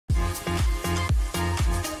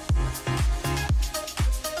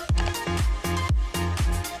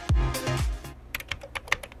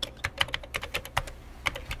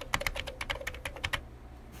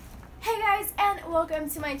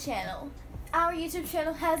welcome to my channel. Our YouTube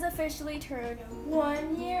channel has officially turned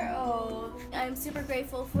 1 year old. I'm super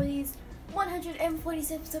grateful for these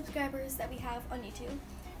 147 subscribers that we have on YouTube.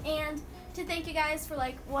 And to thank you guys for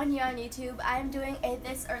like 1 year on YouTube, I'm doing a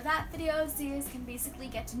this or that video so you guys can basically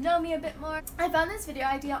get to know me a bit more. I found this video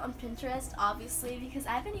idea on Pinterest, obviously, because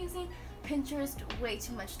I've been using Pinterest way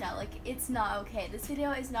too much now. Like, it's not okay. This video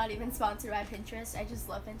is not even sponsored by Pinterest. I just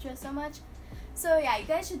love Pinterest so much. So yeah, you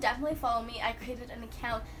guys should definitely follow me. I created an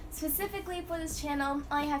account specifically for this channel.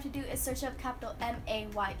 All you have to do is search up capital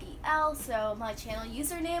Mayel, so my channel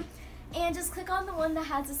username, and just click on the one that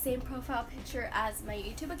has the same profile picture as my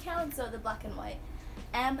YouTube account, so the black and white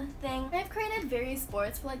M thing. I've created various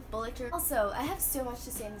boards for like bullet journals. Also, I have so much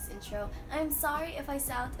to say in this intro. I'm sorry if I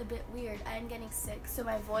sound a bit weird. I am getting sick, so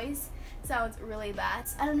my voice sounds really bad.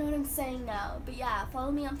 I don't know what I'm saying now, but yeah,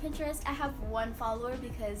 follow me on Pinterest. I have 1 follower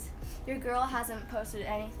because your girl hasn't posted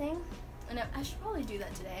anything, and I should probably do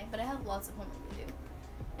that today, but I have lots of homework to do.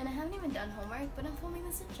 And I haven't even done homework, but I'm filming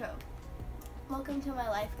this intro. Welcome to my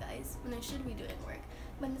life, guys, when I should be doing work,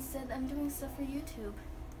 but instead I'm doing stuff for YouTube.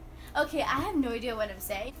 Okay, I have no idea what I'm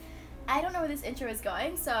saying. I don't know where this intro is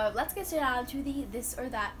going, so let's get down to the this or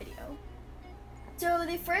that video. So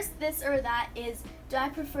the first this or that is, do I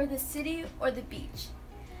prefer the city or the beach?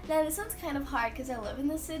 Now this one's kind of hard because I live in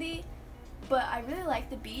the city, but I really like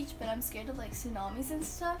the beach, but I'm scared of like tsunamis and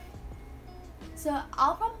stuff. So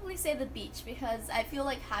I'll probably say the beach because I feel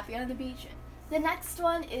like happy on the beach. The next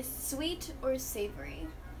one is sweet or savory.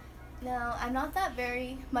 Now, I'm not that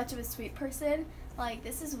very much of a sweet person. Like,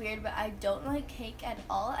 this is weird, but I don't like cake at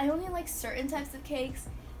all. I only like certain types of cakes.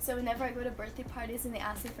 So whenever I go to birthday parties and they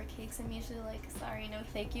ask me for cakes, I'm usually like, sorry, no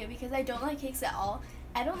thank you, because I don't like cakes at all.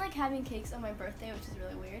 I don't like having cakes on my birthday, which is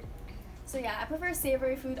really weird. So yeah, I prefer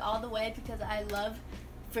savory food all the way because I love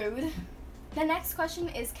food. The next question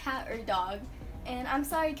is cat or dog. And I'm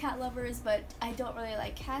sorry, cat lovers, but I don't really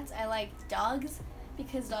like cats. I like dogs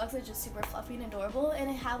because dogs are just super fluffy and adorable, and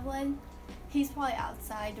I have one. He's probably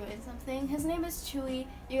outside doing something. His name is Chewy.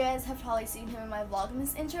 You guys have probably seen him in my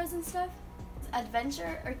Vlogmas intros and stuff.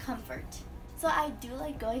 Adventure or comfort. So I do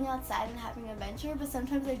like going outside and having an adventure, but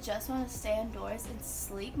sometimes I just want to stay indoors and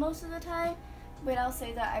sleep most of the time. But I'll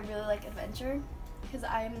say that I really like adventure because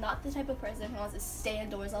I am not the type of person who wants to stay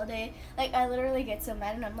indoors all day. Like, I literally get so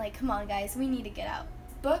mad and I'm like, come on guys, we need to get out.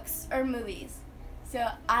 Books or movies? So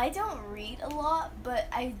I don't read a lot, but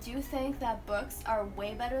I do think that books are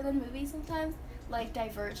way better than movies sometimes. Like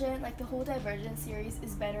Divergent, like the whole Divergent series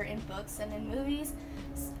is better in books than in movies.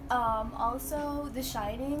 Also, The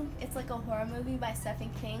Shining, it's like a horror movie by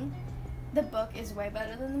Stephen King. The book is way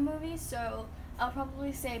better than the movie, so I'll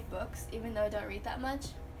probably say books, even though I don't read that much.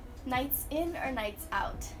 Nights in or nights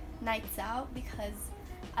out? Nights out because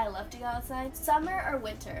I love to go outside. Summer or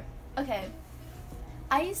winter? Okay,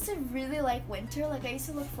 I used to really like winter. Like, I used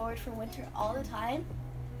to look forward for winter all the time.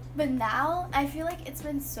 But now, I feel like it's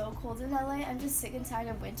been so cold in LA, I'm just sick and tired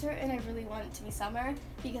of winter, and I really want it to be summer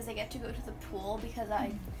because I get to go to the pool because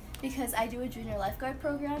I do a junior lifeguard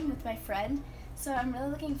program with my friend. So I'm really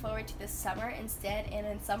looking forward to this summer instead, and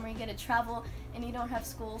in summer you get to travel and you don't have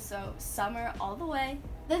school, so summer all the way.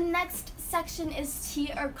 The next section is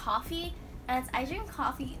tea or coffee, and I drink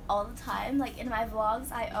coffee all the time. Like, in my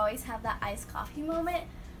vlogs, I always have that iced coffee moment,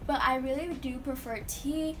 but I really do prefer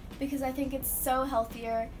tea because I think it's so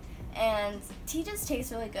healthier, and tea just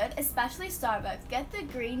tastes really good, especially Starbucks. Get the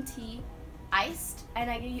green tea iced, and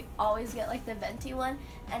I always get like the venti one,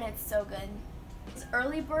 and it's so good. It's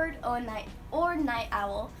early bird or night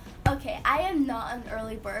owl. Okay, I am not an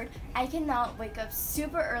early bird. I cannot wake up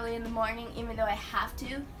super early in the morning even though I have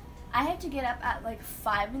to. I have to get up at like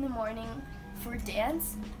 5 in the morning for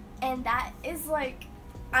dance, and that is like,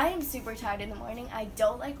 I am super tired in the morning. I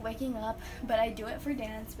don't like waking up, but I do it for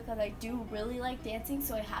dance because I do really like dancing,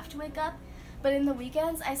 so I have to wake up. But in the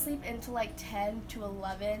weekends, I sleep into like 10 to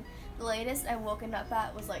 11. The latest I woken up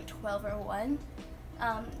at was like 12 or 1.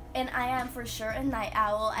 And I am for sure a night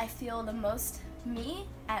owl. I feel the most me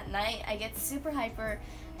at night. I get super hyper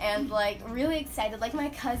and like really excited. Like, my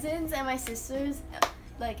cousins and my sisters,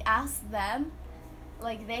 like, ask them,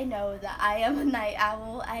 like, they know that I am a night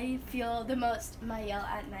owl. I feel the most Mayel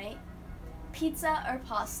at night. Pizza or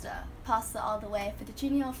pasta? Pasta all the way.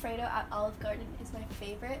 Fettuccine Alfredo at Olive Garden is my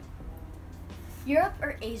favorite. Europe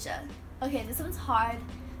or Asia? Okay, this one's hard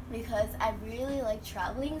because I really like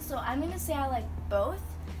traveling, so I'm gonna say I like both.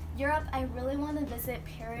 Europe, I really want to visit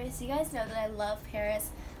Paris. You guys know that I love Paris.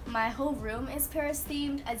 My whole room is Paris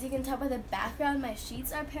themed. As you can tell by the background, my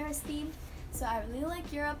sheets are Paris themed. So I really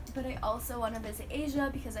like Europe, but I also want to visit Asia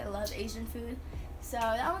because I love Asian food. So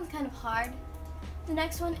that one's kind of hard. The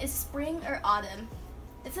next one is spring or autumn.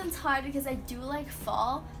 It sounds hard because I do like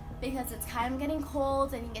fall because it's kind of getting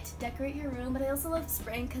cold and you get to decorate your room, but I also love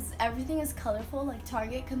spring because everything is colorful. Like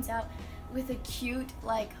Target comes out with a cute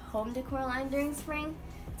like home decor line during spring.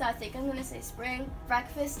 So I think I'm gonna say spring.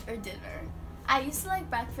 Breakfast or dinner? I used to like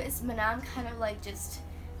breakfast, but now I'm kind of like just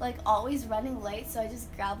like always running late, so I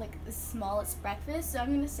just grab like the smallest breakfast. So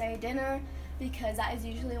I'm gonna say dinner because that is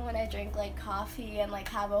usually when I drink like coffee and like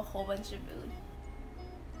have a whole bunch of food.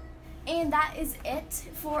 And that is it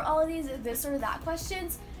for all of these this or that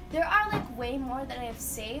questions. There are like way more that I have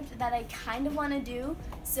saved that I kind of want to do,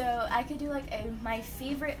 so I could do like my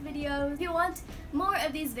favorite video. If you want more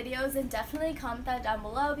of these videos, then definitely comment that down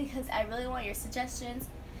below because I really want your suggestions.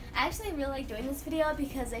 I actually really like doing this video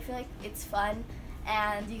because I feel like it's fun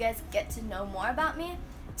and you guys get to know more about me.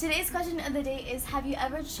 Today's question of the day is, have you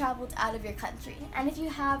ever traveled out of your country? And if you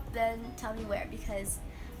have, then tell me where, because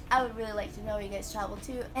I would really like to know where you guys traveled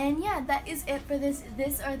to. And yeah, that is it for this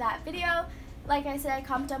or that video. Like I said,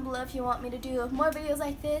 comment down below if you want me to do more videos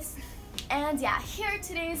like this. And yeah, here are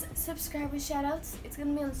today's subscriber shoutouts. It's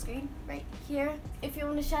gonna be on the screen right here. If you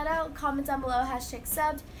want to shout out, comment down below,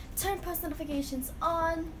 #subbed, turn post notifications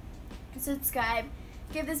on, subscribe,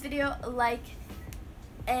 give this video a like,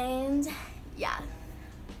 and yeah,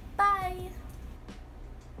 bye.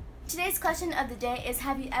 Today's question of the day is,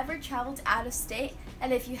 have you ever traveled out of state?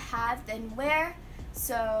 And if you have, then where?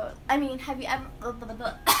 So, I mean, have you ever...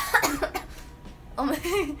 Oh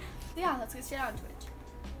my... Yeah, let's get straight on to it.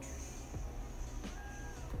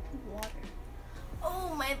 Water.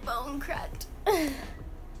 Oh, my bone cracked.